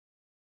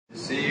To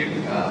see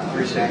you.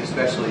 Appreciate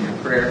especially your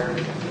prayer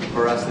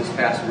for us this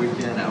past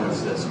weekend.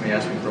 Somebody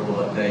asked me for a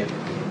little update,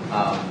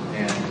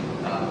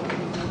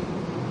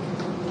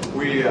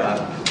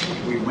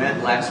 we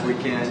went last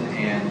weekend,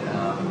 and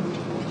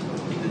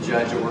the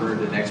judge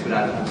ordered an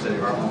expedited home study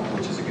of our home,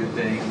 which is a good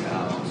thing.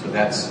 So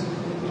that's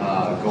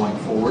going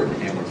forward,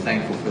 and we're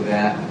thankful for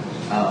that.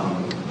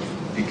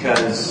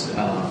 Because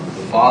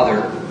the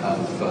father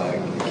of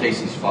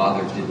Casey's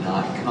father did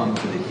not come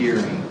to the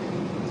hearing,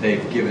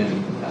 they've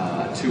given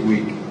 2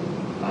 weeks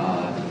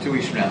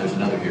from now there's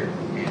another hearing.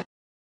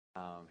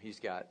 And he's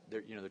got,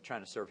 they're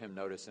trying to serve him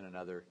notice in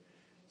another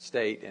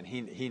state, and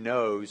he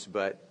knows,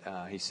 but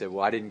he said,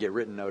 well, I didn't get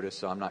written notice,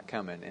 so I'm not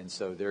coming. And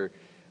so they're,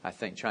 I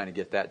think, trying to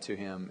get that to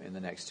him in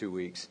the next 2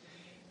 weeks.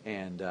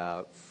 And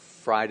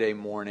Friday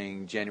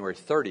morning, January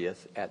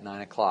 30th at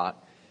 9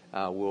 o'clock,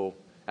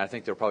 I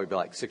think there'll probably be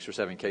like 6 or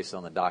 7 cases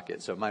on the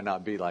docket, so it might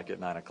not be like at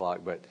 9 o'clock,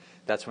 but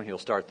that's when he'll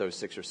start those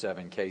 6 or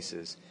 7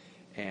 cases.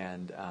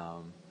 And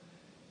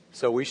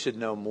so we should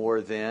know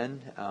more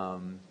then. But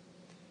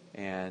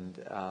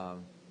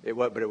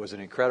it was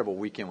an incredible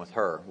weekend with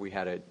her. We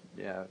had a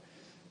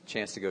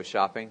chance to go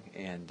shopping,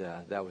 and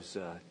that was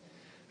a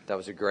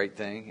great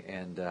thing.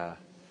 And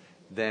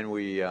then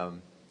we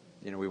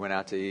went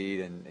out to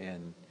eat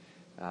and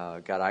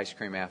got ice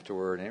cream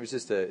afterward, and it was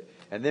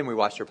and then we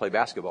watched her play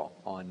basketball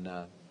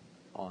on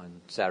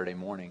Saturday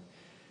morning,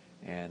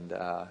 and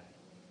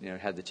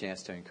had the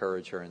chance to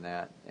encourage her in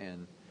that,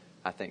 and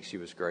I think she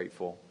was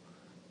grateful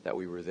that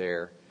we were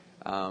there.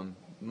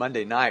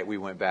 Monday night we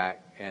went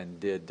back and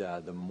did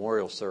the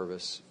memorial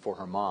service for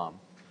her mom,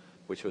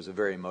 which was a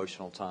very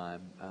emotional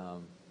time.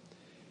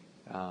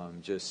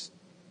 Just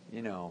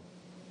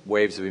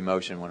waves of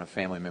emotion when a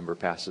family member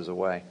passes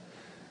away,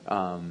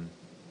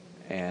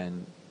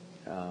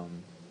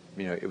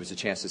 it was a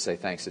chance to say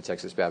thanks to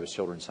Texas Baptist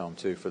Children's Home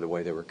too for the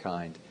way they were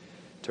kind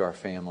to our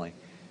family.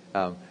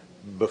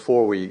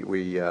 Before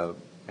we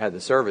had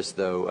the service,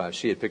 though,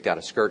 she had picked out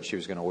a skirt she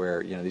was going to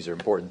wear. These are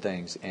important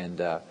things, and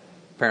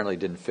apparently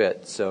didn't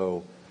fit.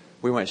 So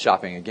we went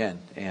shopping again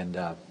and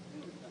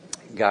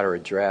got her a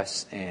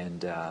dress.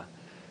 And her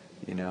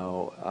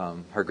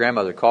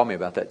grandmother called me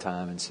about that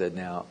time and said,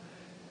 "Now,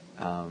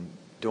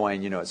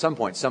 Dwayne, at some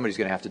point somebody's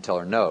going to have to tell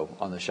her no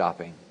on the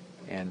shopping."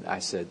 And I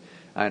said,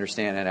 "I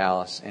understand, Aunt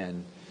Alice,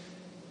 and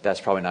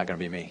that's probably not going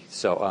to be me."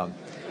 So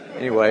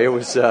anyway, it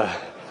was a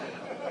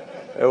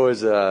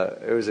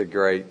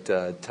great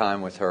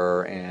time with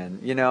her, and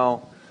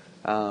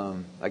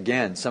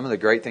again, some of the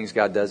great things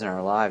God does in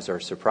our lives are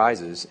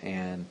surprises,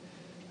 and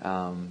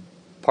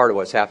part of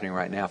what's happening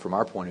right now, from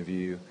our point of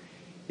view,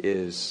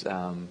 is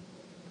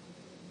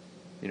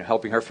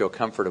helping her feel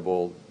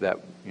comfortable that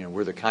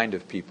we're the kind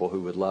of people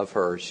who would love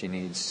her. She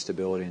needs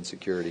stability and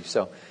security.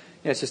 So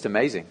it's just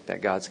amazing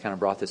that God's kind of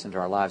brought this into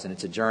our lives, and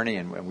it's a journey,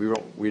 and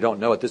we don't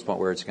know at this point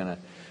where it's going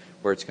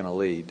to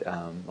lead.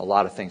 A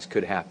lot of things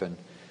could happen.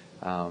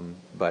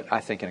 But I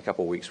think in a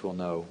couple of weeks we'll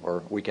know, or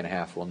a week and a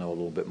half we'll know a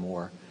little bit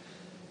more.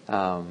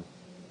 But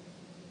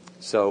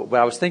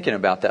I was thinking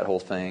about that whole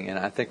thing, and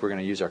I think we're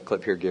going to use our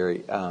clip here,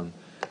 Gary.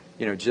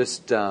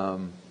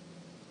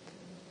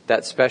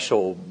 That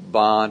special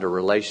bond or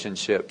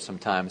relationship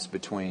sometimes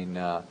between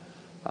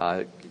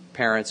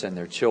parents and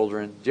their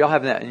children. Do y'all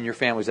have that in your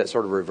families, that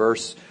sort of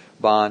reverse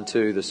bond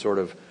too, the sort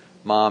of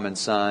mom and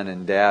son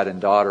and dad and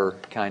daughter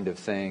kind of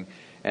thing?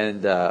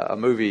 And a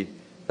movie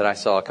that I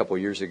saw a couple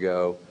of years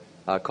ago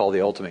called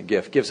The Ultimate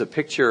Gift gives a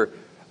picture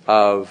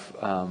of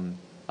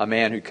a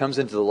man who comes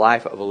into the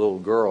life of a little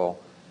girl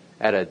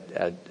at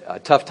a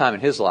tough time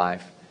in his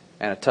life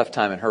and a tough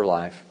time in her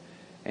life.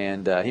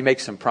 And he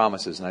makes some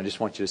promises, and I just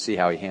want you to see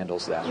how he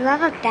handles that. You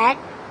have a bet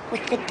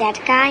with the dead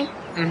guy?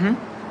 Mm-hmm.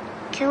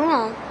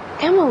 Cool.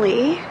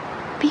 Emily,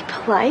 be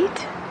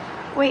polite.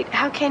 Wait,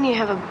 how can you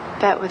have a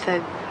bet with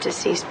a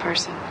deceased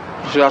person?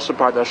 See, that's the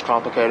part that's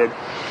complicated.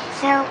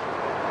 So,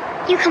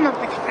 you come up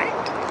with a friend.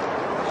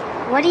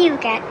 What do you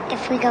get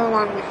if we go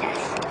along with this?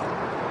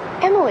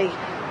 Emily.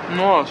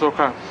 No, it's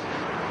okay.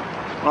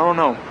 I don't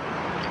know.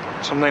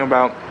 Something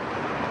about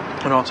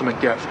an ultimate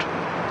gift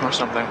or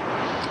something.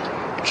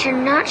 But you're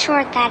not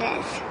sure what that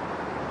is.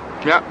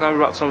 Yeah, that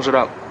about sums it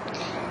up.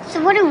 So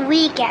what do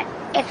we get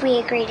if we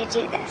agree to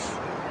do this?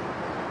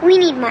 We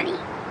need money.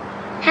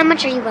 How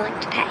much are you willing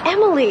to pay?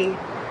 Emily!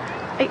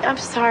 I'm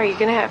sorry, you're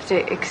going to have to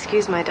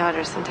excuse my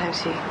daughter.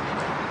 Sometimes she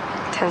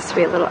tends to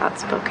be a little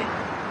outspoken.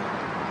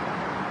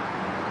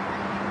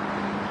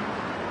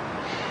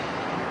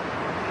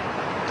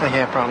 I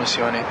can't promise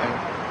you anything.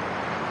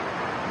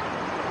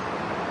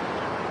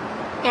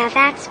 Now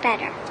that's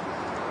better.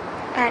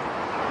 But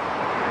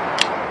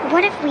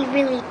what if we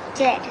really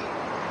did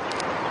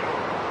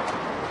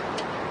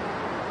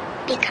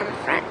become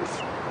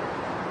friends?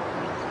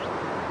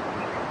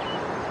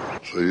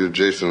 So you're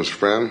Jason's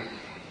friend?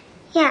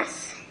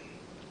 Yes,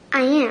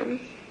 I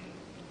am.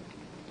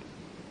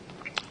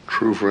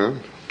 True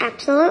friend?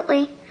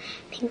 Absolutely.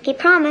 Pinky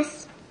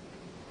promise.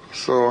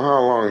 So how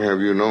long have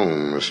you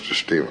known Mr.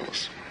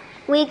 Stevens?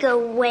 We go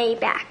way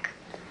back.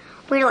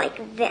 We're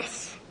like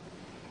this.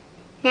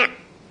 Now,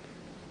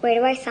 Where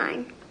do I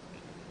sign?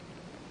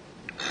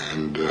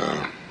 And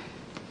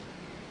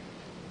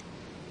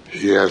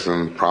he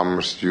hasn't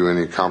promised you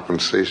any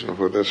compensation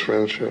for this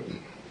friendship?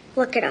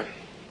 Look at him.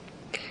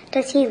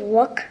 Does he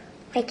look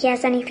like he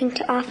has anything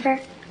to offer?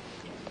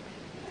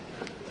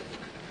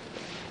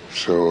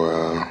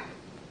 So,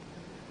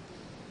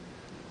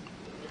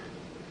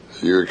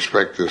 you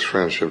expect this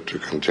friendship to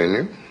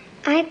continue?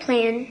 I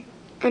plan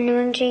on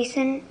knowing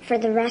Jason for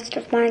the rest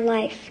of my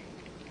life.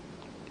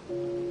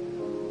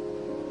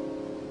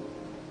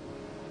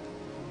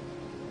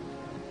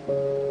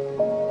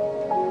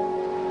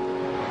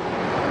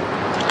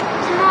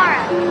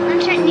 Tomorrow,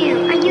 lunch at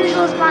noon, our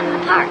usual spot in the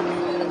park.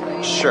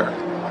 Sure.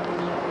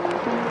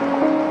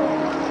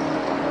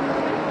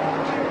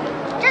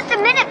 Just a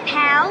minute,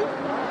 pal.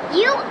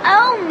 You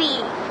owe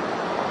me.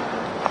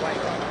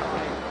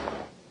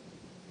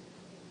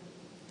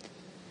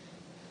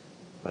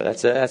 Well,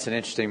 that's an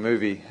interesting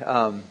movie.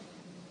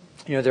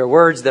 There are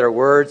words that are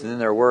words, and then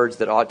there are words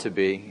that ought to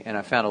be. And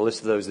I found a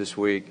list of those this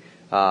week.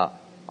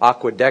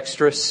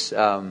 Aquadextrous. You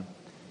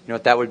know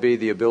what that would be?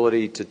 The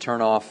ability to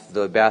turn off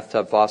the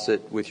bathtub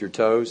faucet with your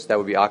toes. That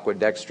would be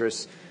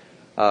aquadextrous.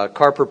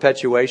 Car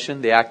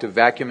perpetuation, the act of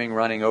vacuuming,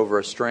 running over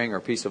a string or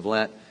piece of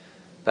lint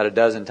about a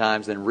dozen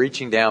times, then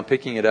reaching down,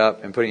 picking it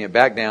up, and putting it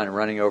back down and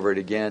running over it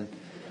again.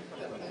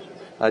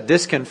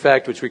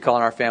 Disinfect, which we call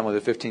in our family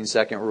the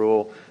 15-second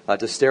rule,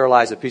 to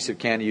sterilize a piece of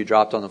candy you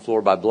dropped on the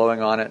floor by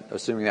blowing on it,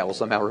 assuming that will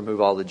somehow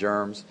remove all the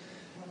germs.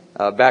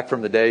 Back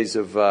from the days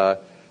of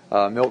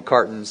milk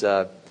cartons,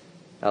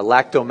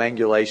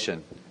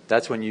 lactomangulation.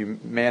 That's when you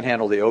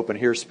manhandle the open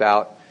ear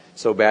spout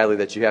so badly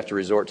that you have to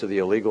resort to the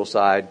illegal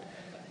side.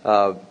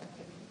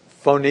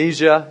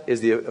 Phonesia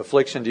is the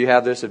affliction, do you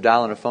have this, of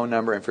dialing a phone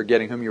number and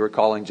forgetting whom you were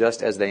calling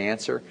just as they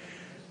answer.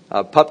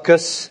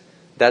 Pupcus,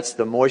 that's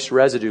the moist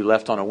residue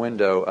left on a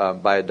window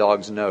by a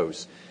dog's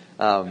nose.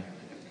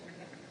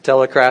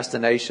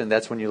 Telecrastination,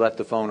 that's when you let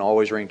the phone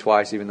always ring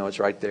twice even though it's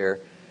right there.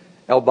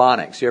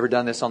 Elbonics, you ever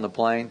done this on the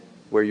plane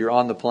where you're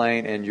on the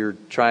plane and you're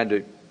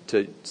trying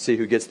to see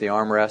who gets the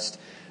armrest?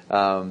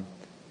 And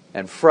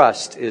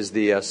frust is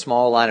the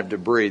small line of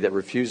debris that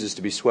refuses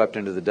to be swept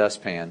into the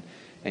dustpan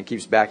and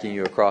keeps backing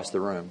you across the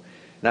room.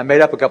 And I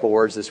made up a couple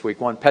words this week.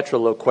 One,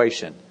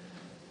 petroloquation.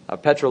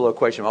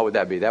 Petroloquation, what would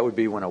that be? That would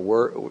be when a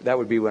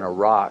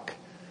rock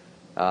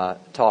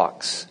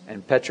talks,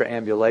 and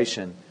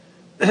petraambulation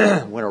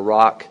when a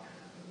rock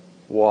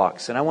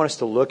walks. And I want us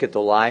to look at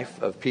the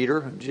life of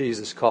Peter, whom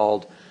Jesus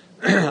called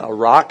a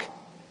rock,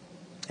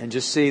 and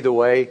just see the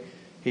way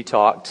he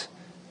talked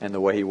and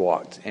the way he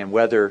walked, and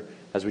whether,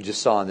 as we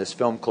just saw in this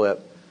film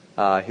clip,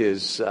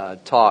 his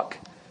talk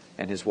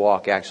and his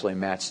walk actually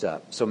matched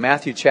up. So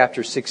Matthew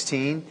chapter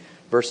 16,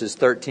 verses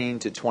 13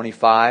 to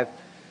 25.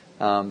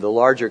 The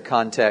larger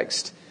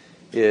context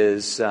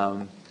is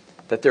that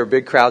there are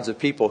big crowds of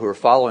people who are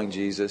following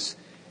Jesus,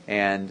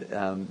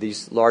 and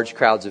these large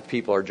crowds of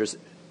people are just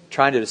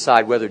trying to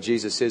decide whether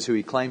Jesus is who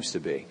he claims to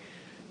be.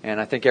 And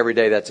I think every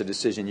day that's a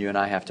decision you and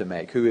I have to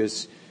make. Who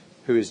is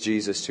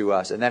Jesus to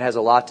us? And that has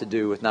a lot to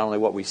do with not only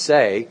what we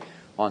say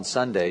on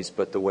Sundays,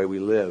 but the way we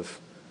live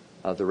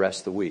the rest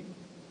of the week.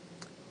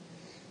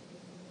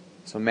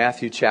 So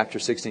Matthew chapter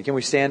 16. Can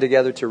we stand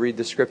together to read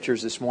the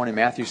scriptures this morning?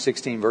 Matthew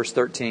 16, verse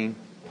 13.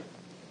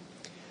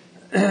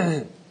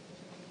 And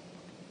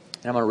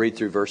I'm going to read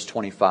through verse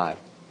 25.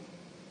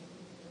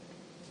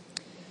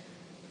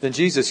 Then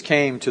Jesus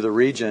came to the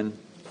region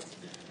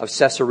of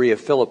Caesarea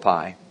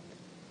Philippi.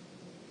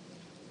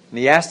 And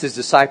he asked his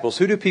disciples,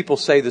 "Who do people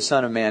say the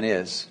Son of Man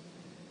is?"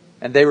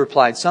 And they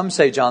replied, "Some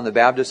say John the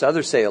Baptist,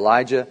 others say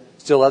Elijah,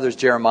 still others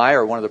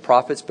Jeremiah or one of the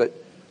prophets. But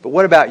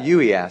what about you?"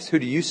 he asked. "Who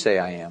do you say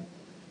I am?"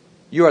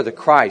 "You are the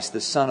Christ, the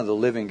Son of the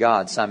living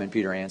God," Simon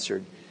Peter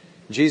answered.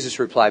 Jesus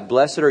replied,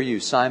 "Blessed are you,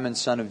 Simon,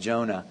 son of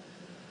Jonah.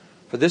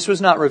 For this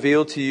was not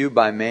revealed to you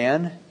by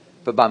man,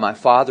 but by my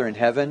Father in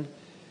heaven.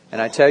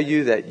 And I tell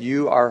you that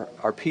you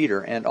are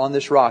Peter, and on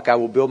this rock I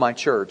will build my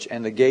church,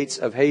 and the gates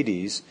of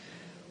Hades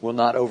will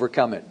not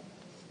overcome it.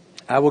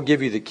 I will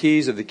give you the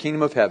keys of the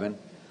kingdom of heaven.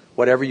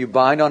 Whatever you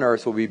bind on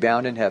earth will be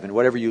bound in heaven.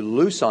 Whatever you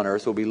loose on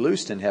earth will be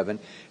loosed in heaven."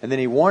 And then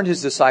he warned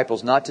his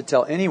disciples not to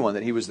tell anyone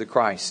that he was the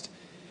Christ.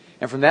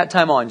 And from that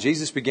time on,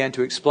 Jesus began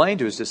to explain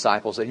to his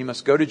disciples that he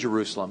must go to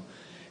Jerusalem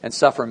and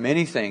suffer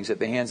many things at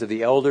the hands of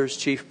the elders,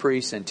 chief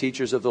priests, and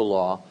teachers of the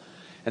law,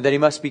 and that he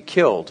must be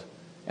killed,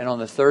 and on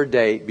the third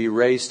day be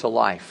raised to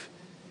life.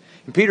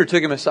 And Peter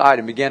took him aside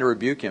and began to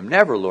rebuke him.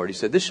 "Never, Lord," he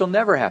said, "this shall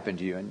never happen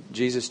to you." And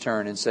Jesus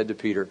turned and said to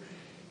Peter,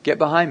 "Get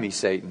behind me,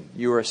 Satan.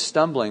 You are a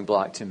stumbling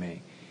block to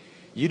me.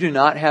 You do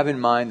not have in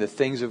mind the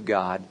things of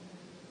God,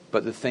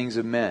 but the things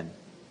of men."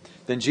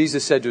 Then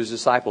Jesus said to his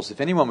disciples, "If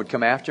anyone would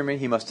come after me,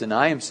 he must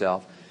deny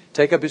himself,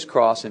 take up his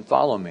cross, and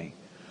follow me.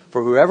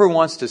 For whoever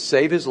wants to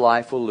save his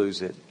life will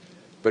lose it,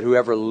 but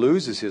whoever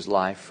loses his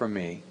life for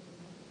me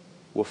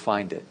will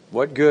find it.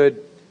 What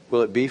good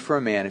will it be for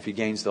a man if he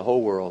gains the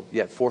whole world,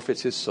 yet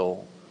forfeits his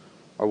soul?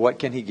 Or what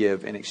can he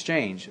give in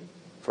exchange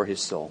for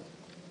his soul?"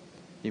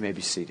 You may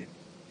be seated.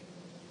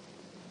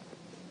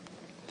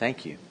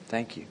 Thank you.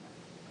 Thank you.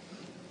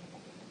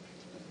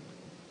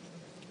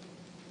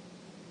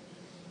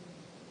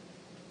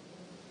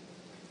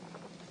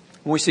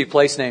 when we see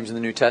place names in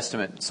the New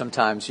Testament,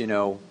 sometimes,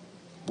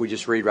 we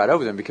just read right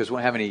over them because we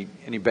don't have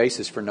any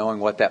basis for knowing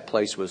what that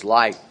place was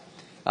like.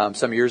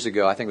 Some years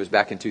ago, I think it was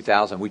back in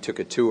 2000, we took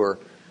a tour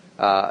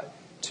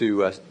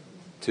to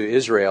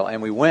Israel,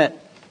 and we went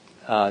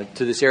to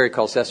this area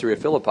called Caesarea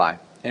Philippi,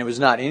 and it was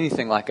not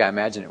anything like I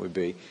imagined it would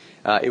be.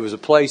 It was a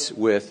place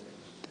with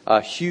a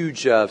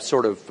huge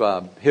sort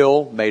of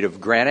hill made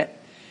of granite,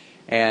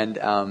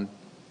 and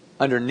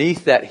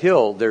underneath that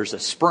hill there's a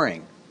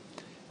spring,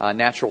 a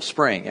natural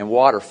spring, and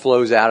water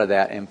flows out of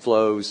that and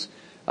flows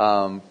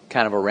kind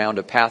of around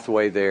a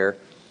pathway there.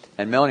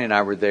 And Melanie and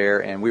I were there,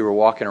 and we were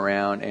walking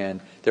around, and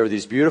there were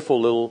these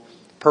beautiful little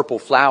purple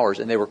flowers,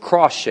 and they were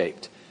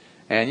cross-shaped.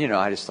 And,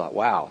 I just thought,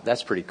 wow,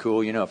 that's pretty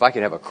cool. If I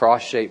could have a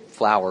cross-shaped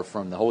flower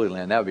from the Holy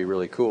Land, that would be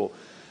really cool.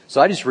 So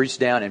I just reached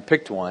down and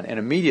picked one, and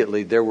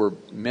immediately there were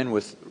men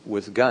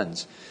with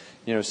guns,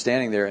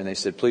 standing there, and they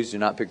said, please do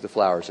not pick the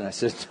flowers. And I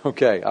said,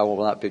 okay, I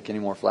will not pick any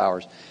more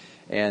flowers.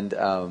 And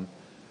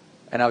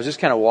I was just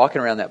kind of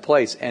walking around that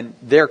place, and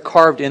there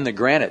carved in the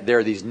granite, there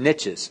are these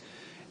niches.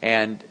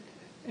 And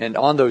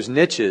on those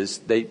niches,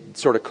 they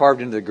sort of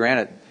carved into the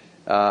granite,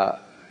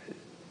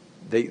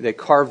 they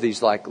carved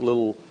these like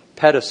little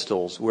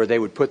pedestals where they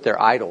would put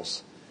their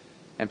idols.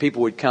 And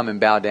people would come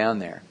and bow down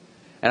there.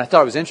 And I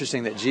thought it was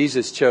interesting that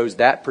Jesus chose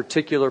that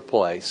particular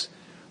place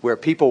where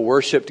people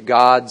worshipped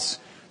gods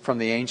from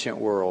the ancient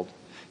world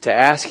to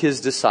ask His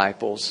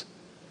disciples,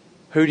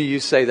 who do you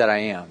say that I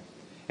am?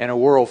 In a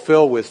world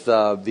filled with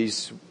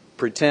these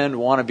pretend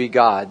wannabe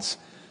gods,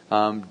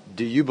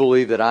 do you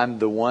believe that I'm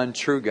the one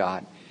true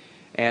God?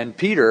 And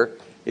Peter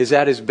is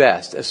at his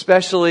best,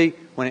 especially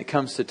when it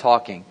comes to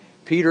talking.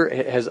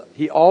 Peter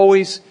he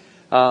always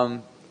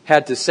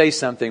had to say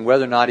something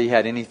whether or not he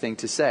had anything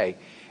to say.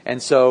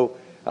 And so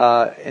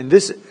in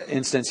this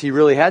instance, he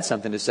really had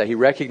something to say. He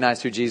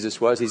recognized who Jesus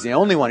was. He's the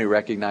only one who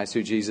recognized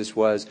who Jesus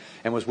was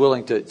and was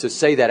willing to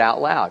say that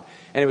out loud.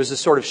 And it was a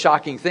sort of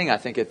shocking thing, I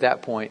think, at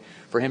that point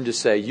for him to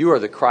say, you are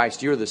the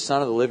Christ, you are the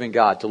Son of the living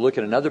God, to look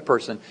at another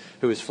person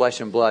who is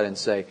flesh and blood and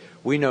say,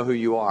 we know who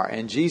you are.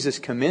 And Jesus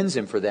commends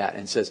him for that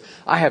and says,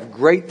 I have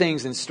great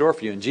things in store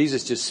for you. And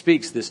Jesus just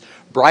speaks this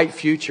bright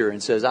future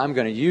and says, I'm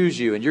going to use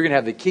you, and you're going to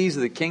have the keys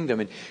of the kingdom,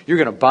 and you're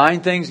going to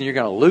bind things, and you're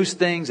going to loose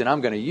things, and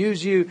I'm going to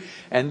use you.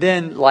 And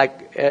then,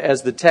 like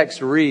as the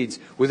text reads,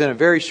 within a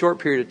very short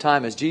period of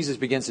time, as Jesus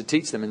begins to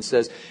teach them and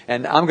says,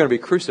 and I'm going to be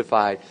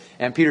crucified,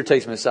 and Peter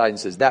takes him aside and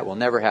says, that will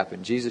never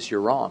happen. Jesus,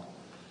 you're wrong.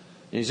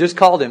 And he's just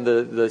called him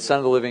the Son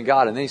of the living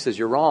God, and then he says,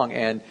 you're wrong.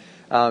 And,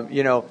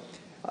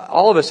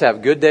 all of us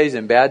have good days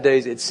and bad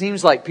days. It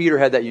seems like Peter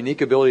had that unique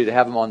ability to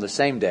have them on the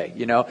same day,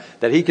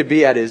 that he could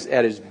be at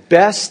his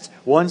best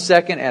one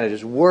second and at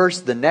his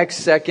worst the next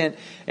second.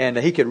 And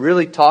he could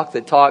really talk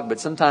the talk, but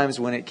sometimes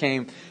when it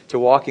came to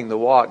walking the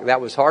walk, that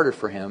was harder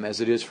for him as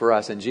it is for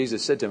us. And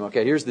Jesus said to him,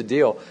 okay, here's the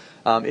deal.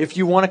 If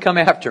you want to come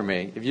after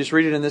me, if you just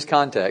read it in this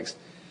context,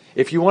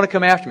 if you want to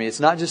come after me,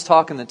 it's not just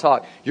talking the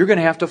talk. You're going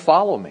to have to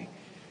follow me.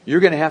 You're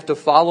going to have to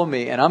follow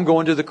me, and I'm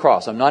going to the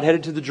cross. I'm not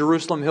headed to the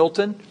Jerusalem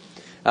Hilton.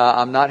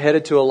 I'm not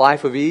headed to a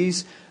life of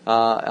ease.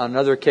 On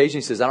another occasion,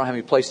 he says, I don't have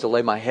any place to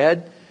lay my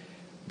head.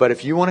 But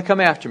if you want to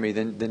come after me,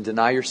 then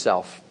deny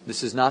yourself.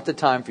 This is not the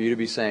time for you to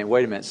be saying,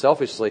 wait a minute,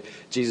 selfishly,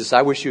 Jesus,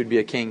 I wish you would be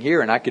a king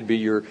here, and I could be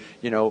your,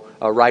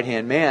 a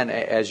right-hand man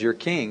as your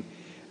king.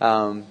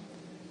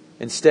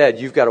 Instead,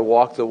 you've got to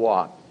walk the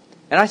walk.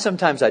 And I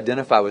sometimes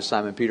identify with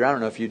Simon Peter. I don't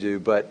know if you do,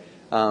 but,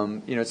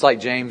 it's like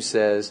James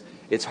says,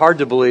 it's hard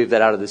to believe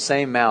that out of the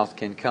same mouth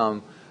can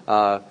come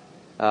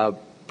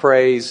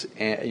praise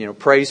and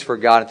praise for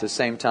God, at the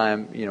same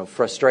time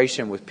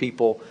frustration with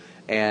people,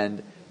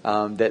 and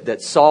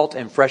that salt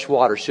and fresh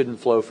water shouldn't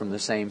flow from the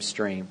same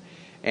stream.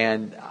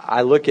 And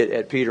I look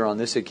at Peter on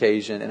this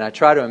occasion, and I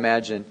try to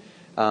imagine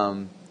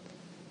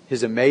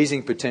his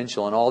amazing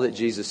potential and all that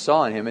Jesus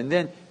saw in him, and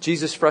then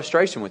Jesus'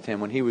 frustration with him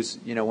when he was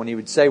when he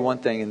would say one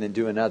thing and then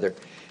do another.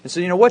 And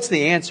so what's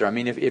the answer? I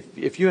mean,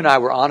 if you and I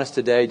were honest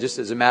today, just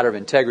as a matter of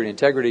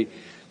integrity,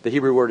 the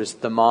Hebrew word is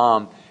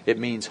thamam. It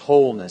means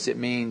wholeness. It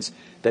means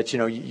that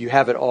you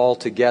have it all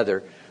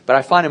together. But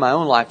I find in my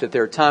own life that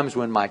there are times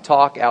when my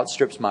talk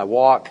outstrips my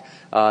walk,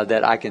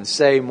 that I can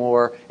say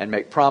more and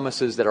make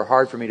promises that are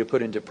hard for me to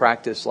put into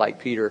practice, like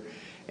Peter.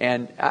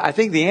 And I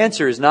think the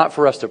answer is not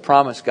for us to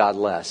promise God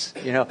less.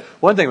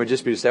 One thing would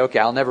just be to say, okay,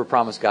 I'll never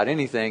promise God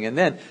anything, and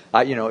then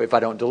if I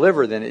don't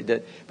deliver,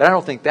 then but I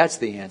don't think that's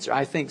the answer.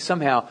 I think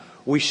somehow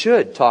we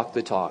should talk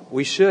the talk.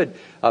 We should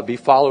be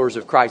followers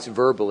of Christ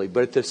verbally,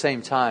 but at the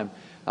same time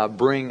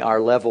bring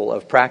our level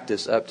of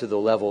practice up to the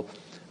level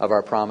of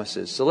our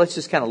promises. So let's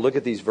just kind of look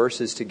at these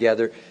verses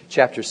together.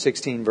 Chapter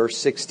 16, verse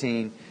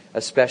 16,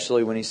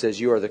 especially when he says,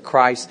 you are the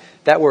Christ.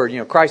 That word,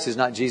 Christ is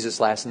not Jesus'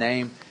 last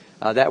name.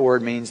 That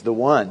word means the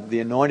one, the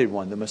anointed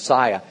one, the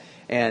Messiah.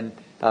 And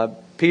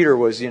Peter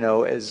was,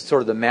 as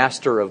sort of the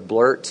master of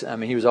blurt. I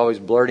mean, he was always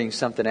blurting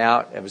something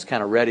out. It was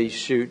kind of ready,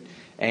 shoot,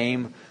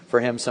 aim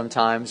for him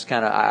sometimes.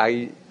 Kind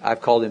of,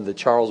 I've called him the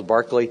Charles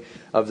Barkley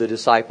of the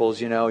disciples.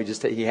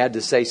 He had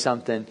to say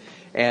something.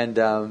 And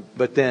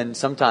but then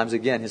sometimes,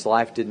 again, his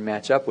life didn't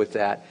match up with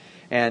that.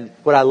 And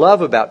what I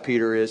love about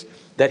Peter is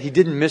that he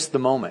didn't miss the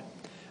moment.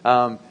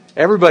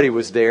 Everybody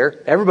was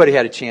there. Everybody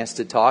had a chance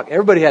to talk.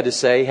 Everybody had to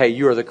say, hey,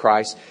 you are the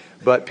Christ.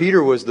 But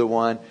Peter was the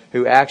one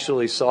who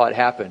actually saw it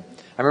happen.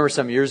 I remember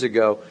some years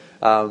ago,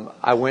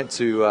 I went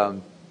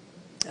to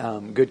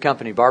Good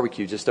Company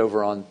Barbecue just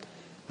over on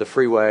the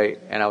freeway,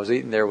 and I was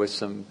eating there with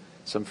some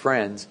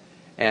friends.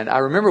 And I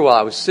remember while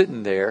I was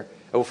sitting there,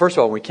 well, first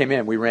of all, when we came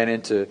in, we ran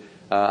into,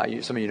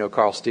 some of you know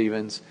Carl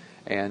Stevens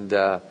and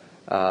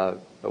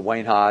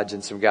Wayne Hodge,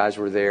 and some guys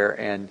were there.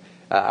 And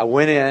I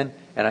went in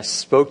and I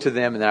spoke to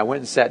them, and then I went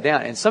and sat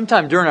down. And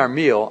sometime during our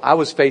meal, I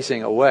was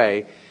facing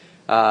away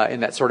in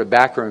that sort of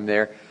back room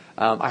there.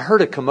 I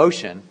heard a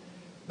commotion,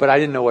 but I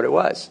didn't know what it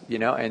was, you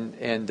know.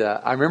 And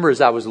I remember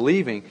as I was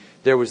leaving,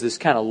 there was this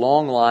kind of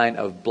long line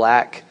of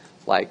black,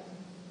 like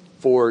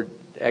Ford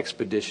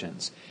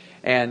Expeditions.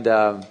 And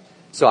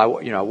so I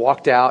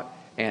walked out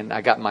and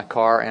I got in my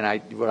car,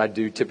 and what I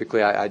do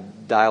typically, I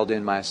dialed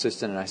in my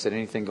assistant and I said,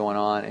 anything going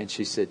on? And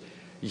she said,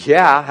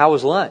 yeah, how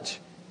was lunch?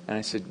 And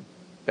I said,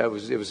 it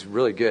was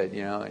really good,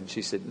 you know. And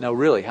she said, no,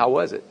 really, how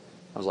was it?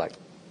 I was like,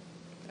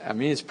 I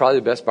mean, it's probably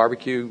the best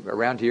barbecue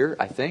around here,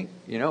 I think,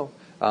 you know.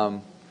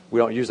 We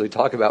don't usually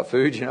talk about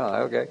food, you know,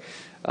 okay.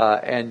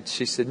 And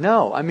she said,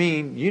 no, I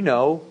mean, you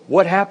know,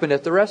 what happened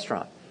at the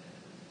restaurant?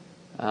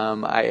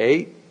 I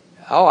ate.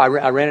 I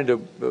ran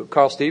into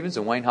Carl Stevens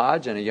and Wayne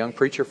Hodge and a young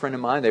preacher friend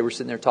of mine. They were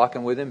sitting there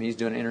talking with him. He's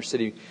doing an inner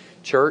city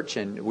church,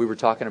 and we were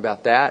talking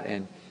about that.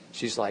 And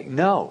she's like,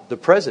 no, the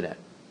president.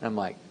 And I'm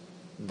like,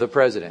 the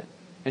president.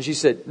 And she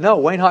said, no,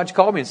 Wayne Hodge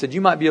called me and said,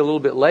 you might be a little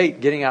bit late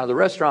getting out of the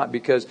restaurant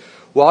because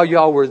while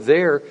y'all were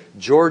there,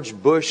 George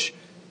Bush,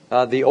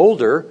 the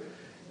older,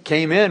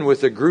 came in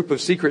with a group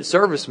of Secret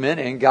Servicemen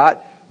and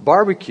got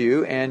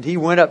barbecue, and he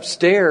went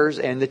upstairs,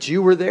 and that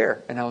you were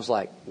there. And I was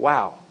like,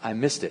 wow, I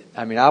missed it.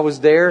 I mean, I was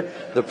there.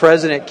 The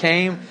president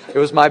came. It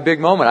was my big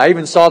moment. I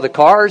even saw the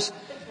cars,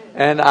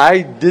 and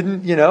I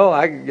didn't, you know,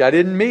 I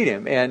didn't meet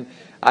him. And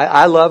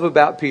I love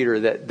about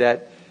Peter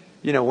that,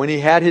 you know, when he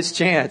had his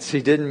chance,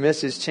 he didn't miss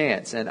his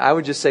chance. And I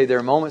would just say there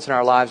are moments in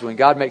our lives when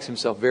God makes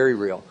himself very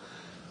real,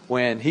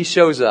 when he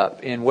shows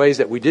up in ways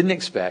that we didn't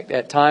expect,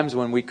 at times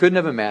when we couldn't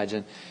have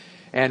imagined.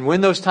 And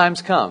when those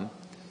times come,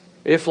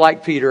 if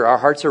like Peter, our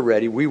hearts are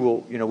ready, we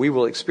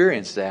will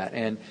experience that.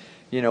 And,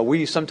 you know,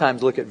 we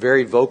sometimes look at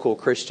very vocal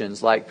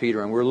Christians like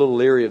Peter, and we're a little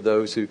leery of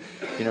those who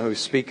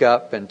speak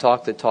up and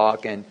talk the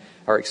talk and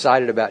are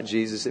excited about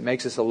Jesus. It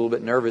makes us a little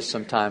bit nervous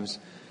sometimes.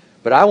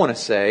 But I want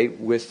to say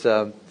with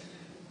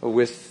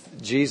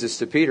Jesus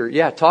to Peter,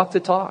 yeah, talk the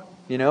talk.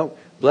 You know,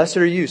 blessed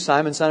are you,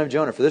 Simon, son of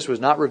Jonah, for this was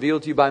not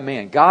revealed to you by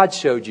man. God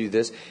showed you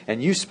this,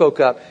 and you spoke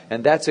up,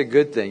 and that's a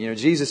good thing. You know,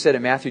 Jesus said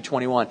in Matthew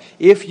 21,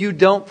 if you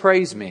don't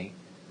praise me,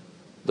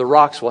 the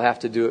rocks will have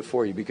to do it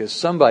for you, because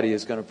somebody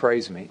is going to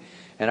praise me.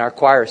 And our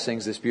choir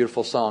sings this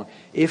beautiful song,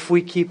 if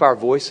we keep our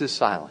voices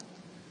silent,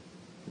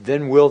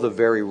 then will the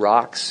very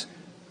rocks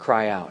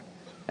cry out.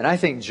 And I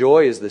think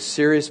joy is the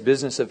serious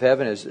business of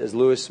heaven. As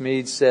Lewis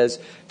Smedes says,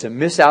 to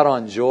miss out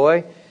on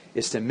joy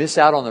is to miss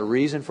out on the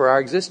reason for our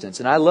existence.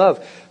 And I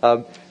love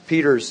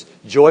Peter's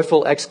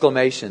joyful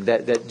exclamation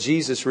that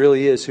Jesus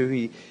really is who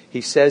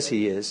he says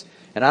he is.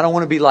 And I don't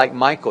want to be like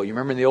Michal. You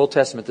remember in the Old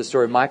Testament the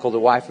story of Michal, the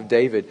wife of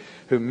David,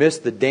 who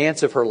missed the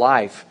dance of her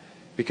life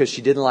because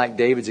she didn't like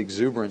David's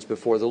exuberance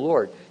before the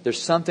Lord.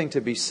 There's something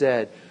to be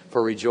said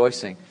for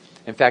rejoicing.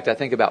 In fact, I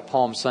think about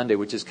Palm Sunday,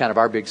 which is kind of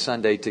our big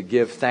Sunday to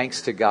give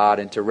thanks to God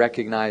and to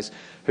recognize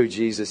who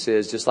Jesus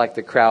is, just like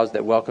the crowds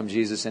that welcome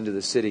Jesus into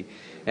the city.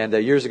 And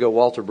years ago,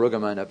 Walter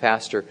Brueggemann, a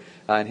pastor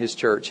in his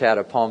church, had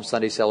a Palm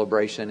Sunday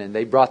celebration, and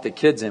they brought the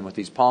kids in with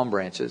these palm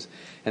branches.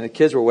 And the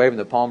kids were waving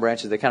the palm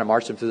branches. They kind of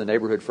marched them through the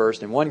neighborhood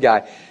first. And one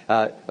guy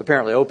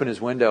apparently opened his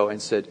window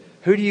and said,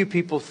 who do you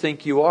people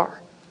think you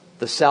are?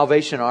 The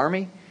Salvation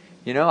Army?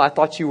 You know, I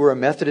thought you were a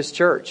Methodist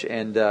church.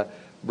 And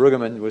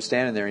Brueggemann was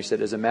standing there and he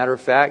said, as a matter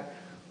of fact,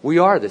 we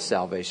are the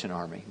Salvation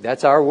Army.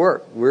 That's our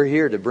work. We're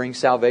here to bring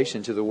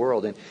salvation to the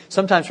world. And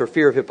sometimes for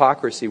fear of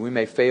hypocrisy, we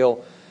may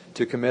fail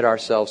to commit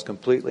ourselves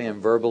completely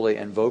and verbally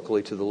and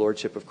vocally to the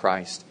Lordship of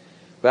Christ.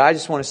 But I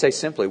just want to say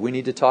simply, we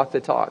need to talk the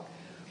talk.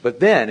 But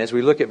then, as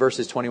we look at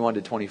verses 21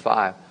 to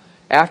 25,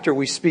 after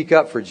we speak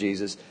up for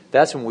Jesus,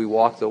 that's when we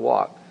walk the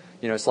walk.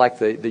 You know, it's like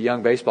the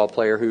young baseball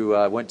player who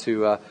went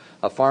to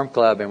a farm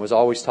club and was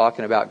always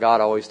talking about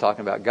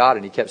God,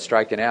 and he kept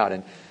striking out.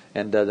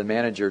 And the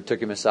manager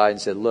took him aside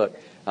and said, look,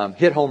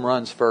 hit home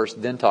runs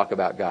first, then talk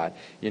about God.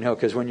 You know,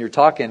 because when you're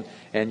talking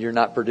and you're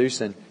not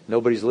producing,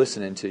 nobody's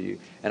listening to you.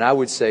 And I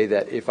would say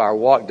that if our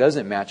walk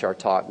doesn't match our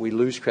talk, we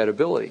lose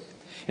credibility.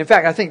 In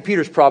fact, I think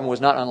Peter's problem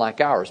was not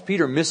unlike ours.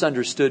 Peter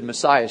misunderstood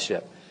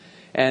Messiahship.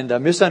 And a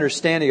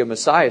misunderstanding of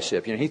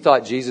Messiahship. You know, he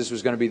thought Jesus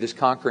was going to be this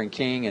conquering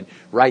king and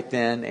right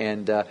then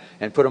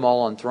and put them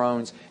all on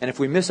thrones. And if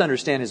we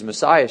misunderstand his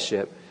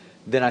Messiahship,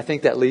 then I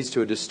think that leads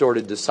to a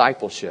distorted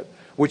discipleship.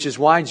 Which is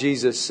why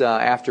Jesus,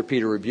 after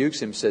Peter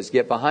rebukes him, says,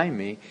 get behind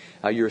me.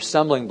 You're a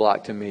stumbling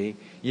block to me.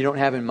 You don't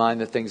have in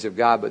mind the things of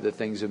God, but the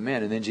things of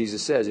men. And then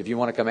Jesus says, if you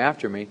want to come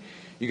after me,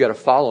 you got to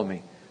follow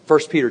me. 1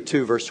 Peter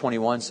 2, verse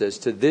 21 says,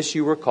 to this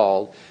you were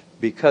called,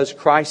 because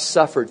Christ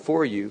suffered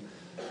for you,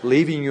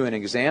 leaving you an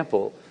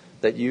example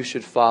that you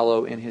should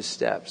follow in His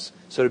steps.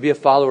 So to be a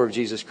follower of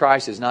Jesus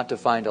Christ is not to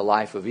find a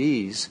life of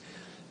ease,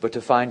 but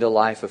to find a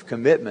life of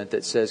commitment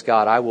that says,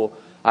 God, I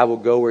will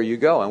go where you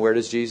go. And where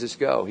does Jesus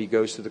go? He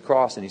goes to the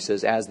cross and He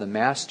says, as the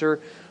master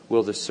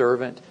will the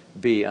servant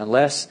be.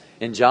 Unless,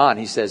 in John,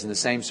 He says, in the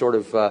same sort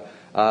of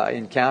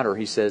encounter,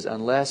 He says,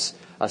 unless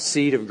a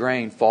seed of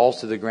grain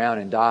falls to the ground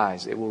and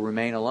dies, it will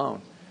remain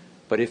alone.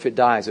 But if it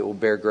dies, it will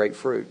bear great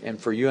fruit. And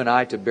for you and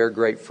I to bear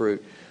great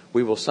fruit,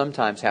 we will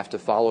sometimes have to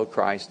follow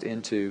Christ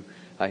into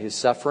His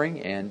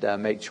suffering and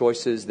make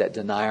choices that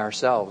deny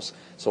ourselves.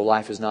 So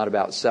life is not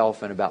about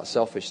self and about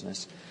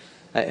selfishness.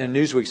 In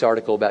Newsweek's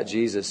article about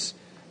Jesus,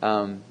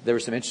 there were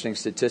some interesting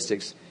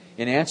statistics.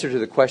 In answer to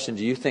the question,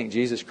 do you think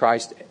Jesus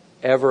Christ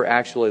ever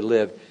actually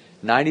lived?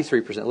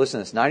 93%,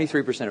 listen to this,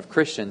 93% of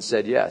Christians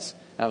said yes.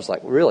 And I was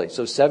like, really?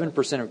 So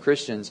 7% of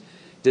Christians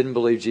didn't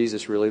believe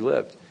Jesus really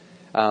lived.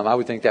 I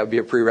would think that would be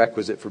a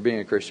prerequisite for being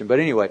a Christian. But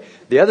anyway,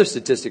 the other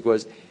statistic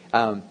was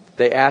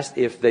they asked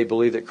if they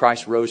believed that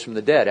Christ rose from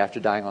the dead after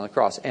dying on the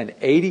cross. And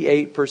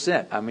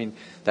 88%, I mean,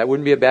 that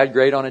wouldn't be a bad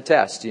grade on a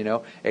test,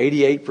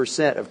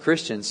 88% of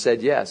Christians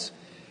said yes.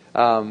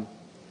 But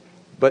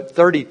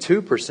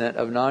 32%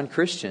 of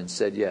non-Christians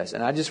said yes.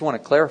 And I just want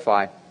to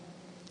clarify,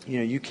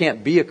 you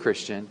can't be a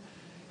Christian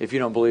if you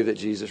don't believe that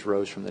Jesus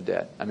rose from the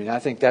dead. I mean, I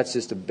think that's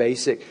just a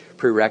basic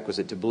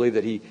prerequisite, to believe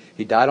that He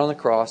died on the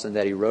cross and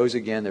that He rose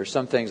again. There's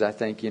some things I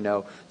think,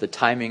 the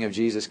timing of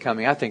Jesus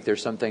coming, I think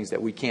there's some things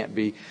that we can't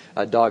be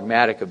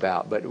dogmatic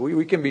about. But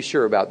we can be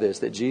sure about this,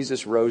 that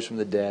Jesus rose from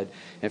the dead.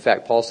 In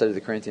fact, Paul said to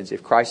the Corinthians,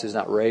 if Christ is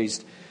not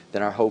raised,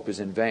 then our hope is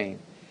in vain.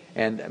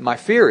 And my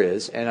fear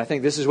is, and I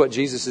think this is what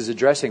Jesus is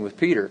addressing with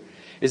Peter,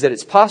 is that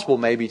it's possible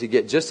maybe to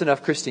get just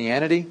enough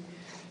Christianity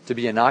to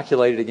be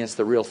inoculated against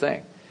the real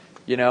thing.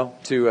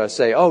 To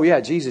say, oh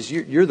yeah, Jesus,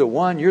 you're the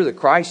one, you're the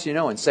Christ,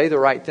 and say the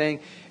right thing.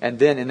 And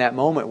then in that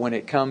moment, when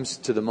it comes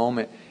to the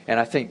moment, and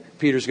I think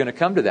Peter's going to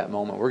come to that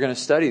moment, we're going to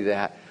study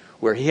that,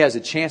 where he has a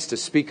chance to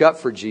speak up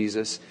for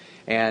Jesus.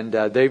 And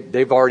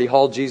they've already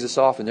hauled Jesus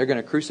off and they're going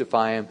to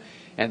crucify Him.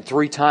 And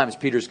 3 times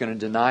Peter's going to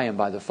deny Him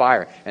by the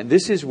fire. And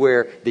this is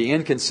where the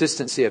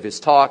inconsistency of his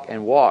talk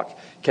and walk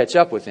catch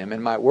up with him.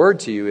 And my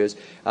word to you is,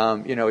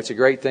 it's a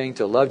great thing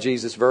to love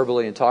Jesus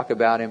verbally and talk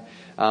about Him.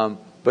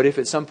 But if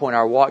at some point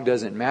our walk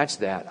doesn't match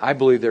that, I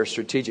believe there are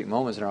strategic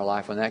moments in our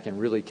life when that can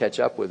really catch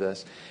up with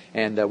us.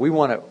 And we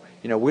want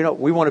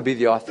to be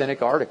the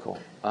authentic article,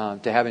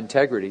 to have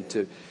integrity,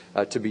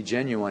 to be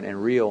genuine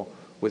and real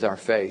with our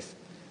faith.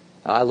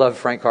 I love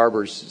Frank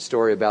Harber's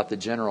story about the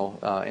general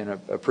in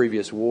a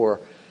previous war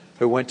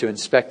who went to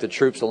inspect the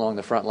troops along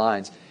the front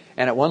lines.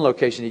 And at one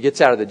location, he gets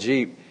out of the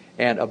Jeep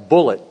and a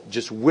bullet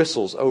just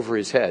whistles over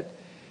his head.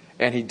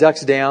 And he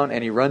ducks down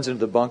and he runs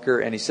into the bunker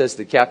and he says to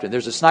the captain,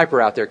 "There's a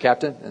sniper out there,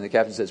 Captain." And the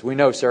captain says, "We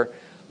know, sir."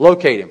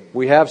 "Locate him."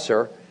 "We have,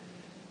 sir."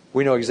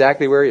 "We know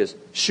exactly where he is."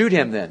 "Shoot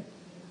him then."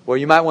 "Well,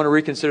 you might want to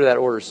reconsider that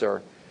order,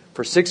 sir.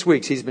 For 6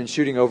 weeks he's been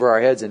shooting over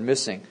our heads and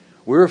missing.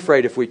 We're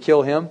afraid if we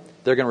kill him,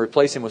 they're going to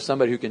replace him with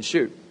somebody who can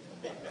shoot."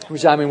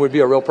 Which, would be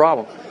a real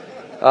problem.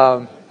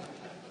 I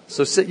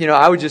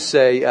would just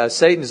say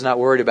Satan's not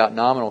worried about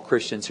nominal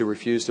Christians who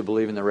refuse to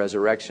believe in the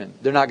resurrection.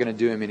 They're not going to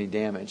do him any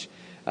damage.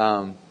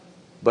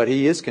 But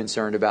he is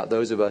concerned about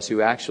those of us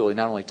who actually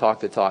not only talk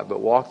the talk, but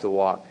walk the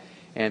walk.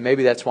 And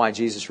maybe that's why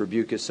Jesus'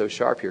 rebuke is so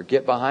sharp here.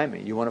 Get behind me.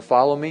 You want to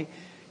follow me?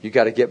 You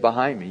got to get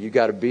behind me. You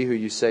got to be who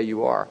you say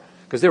you are.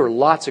 Because there were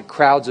lots of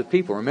crowds of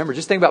people. Remember,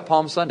 just think about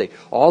Palm Sunday.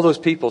 All those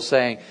people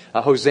saying,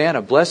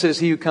 "Hosanna, blessed is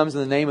he who comes in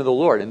the name of the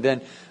Lord." And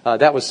then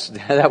that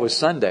was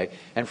Sunday.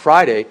 And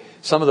Friday,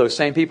 some of those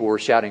same people were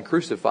shouting,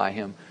 "Crucify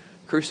him,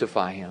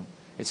 crucify him."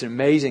 It's an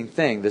amazing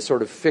thing, the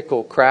sort of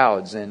fickle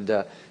crowds.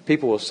 And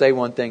people will say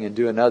one thing and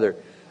do another.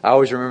 I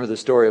always remember the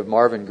story of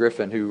Marvin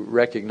Griffin, who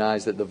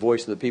recognized that the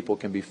voice of the people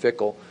can be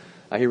fickle.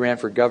 He ran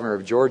for governor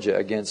of Georgia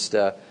against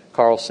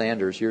Carl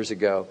Sanders years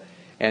ago.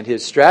 And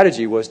his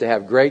strategy was to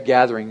have great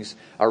gatherings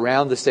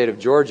around the state of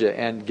Georgia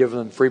and give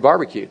them free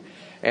barbecue.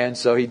 And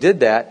so he did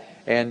that,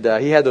 and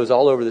he had those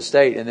all over the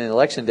state. And then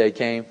election day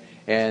came,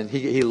 and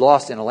he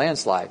lost in a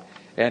landslide.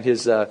 And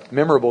his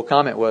memorable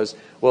comment was,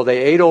 "Well, they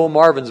ate old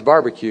Marvin's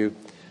barbecue,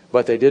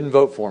 but they didn't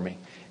vote for me."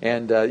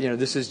 And,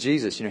 this is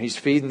Jesus. He's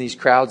feeding these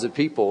crowds of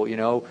people,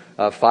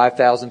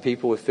 5,000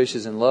 people with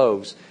fishes and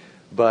loaves.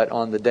 But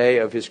on the day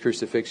of His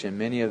crucifixion,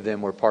 many of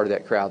them were part of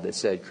that crowd that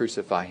said,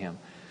 "Crucify him."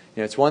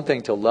 It's one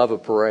thing to love a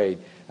parade.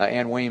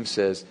 Ann Weems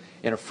says,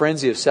 "In a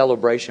frenzy of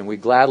celebration, we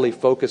gladly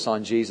focus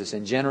on Jesus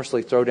and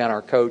generously throw down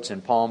our coats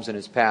and palms in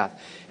His path.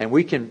 And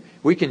we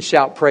can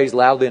shout praise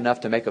loudly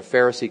enough to make a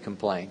Pharisee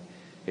complain.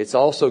 It's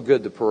also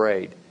good, the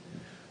parade.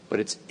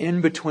 But it's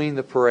in between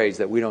the parades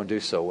that we don't do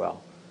so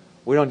well.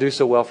 We don't do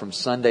so well from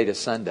Sunday to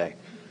Sunday.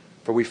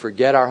 For we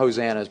forget our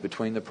hosannas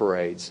between the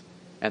parades.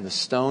 And the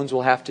stones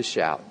will have to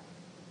shout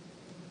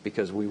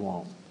because we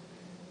won't."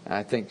 And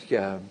I think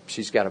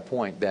she's got a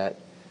point that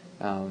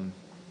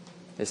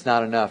it's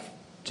not enough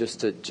just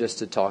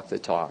to talk the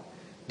talk.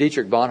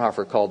 Dietrich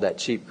Bonhoeffer called that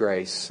cheap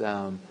grace.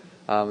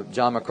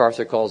 John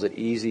MacArthur calls it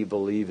easy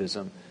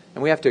believism.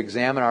 And we have to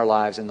examine our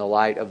lives in the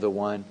light of the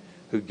one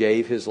who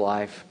gave his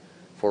life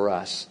for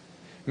us.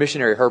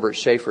 Missionary Herbert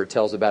Schaefer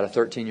tells about a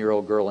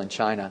 13-year-old girl in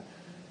China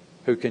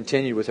who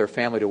continued with her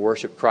family to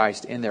worship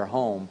Christ in their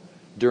home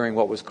during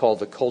what was called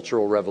the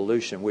Cultural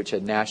Revolution, which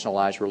had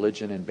nationalized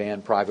religion and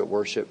banned private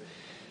worship.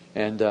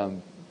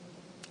 And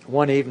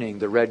one evening,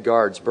 the Red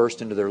Guards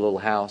burst into their little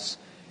house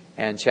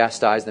and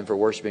chastised them for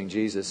worshiping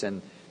Jesus.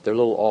 And their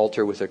little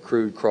altar with a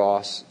crude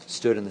cross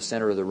stood in the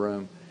center of the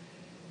room.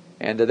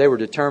 And they were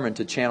determined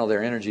to channel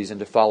their energies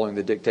into following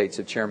the dictates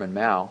of Chairman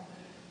Mao.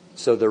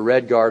 So the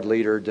Red Guard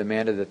leader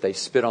demanded that they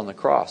spit on the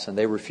cross, and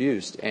they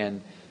refused.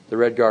 And the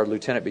Red Guard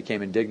lieutenant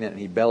became indignant, and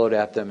he bellowed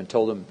at them and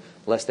told them,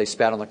 lest they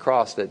spat on the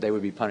cross, that they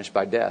would be punished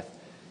by death.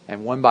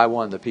 And one by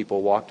one, the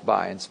people walked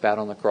by and spat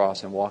on the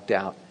cross and walked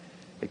out,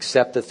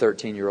 except the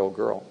 13-year-old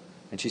girl.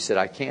 And she said,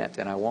 I can't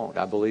and I won't.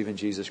 I believe in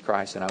Jesus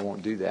Christ and I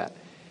won't do that.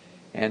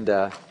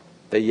 And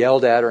they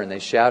yelled at her and they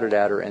shouted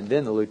at her. And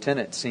then the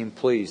lieutenant seemed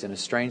pleased in a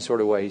strange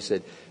sort of way. He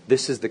said,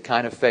 this is the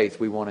kind of faith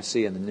we want to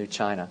see in the new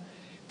China.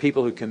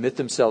 People who commit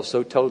themselves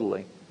so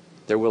totally,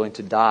 they're willing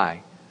to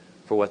die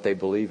for what they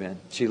believe in.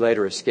 She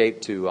later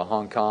escaped to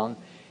Hong Kong,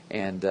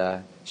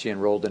 and she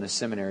enrolled in a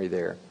seminary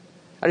there.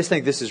 I just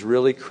think this is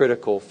really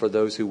critical for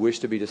those who wish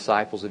to be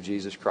disciples of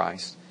Jesus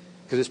Christ.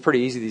 Because it's pretty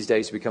easy these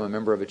days to become a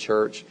member of a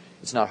church.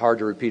 It's not hard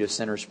to repeat a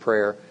sinner's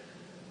prayer.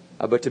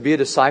 But to be a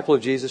disciple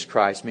of Jesus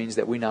Christ means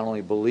that we not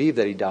only believe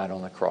that He died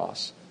on the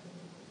cross,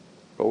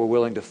 but we're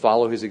willing to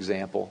follow His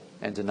example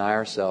and deny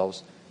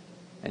ourselves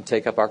and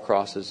take up our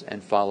crosses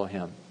and follow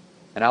Him.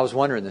 And I was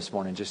wondering this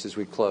morning, just as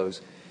we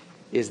close,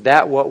 is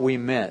that what we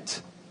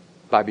meant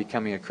by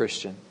becoming a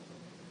Christian?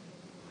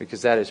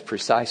 Because that is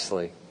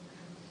precisely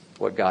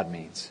what God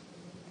means.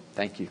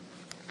 Thank you.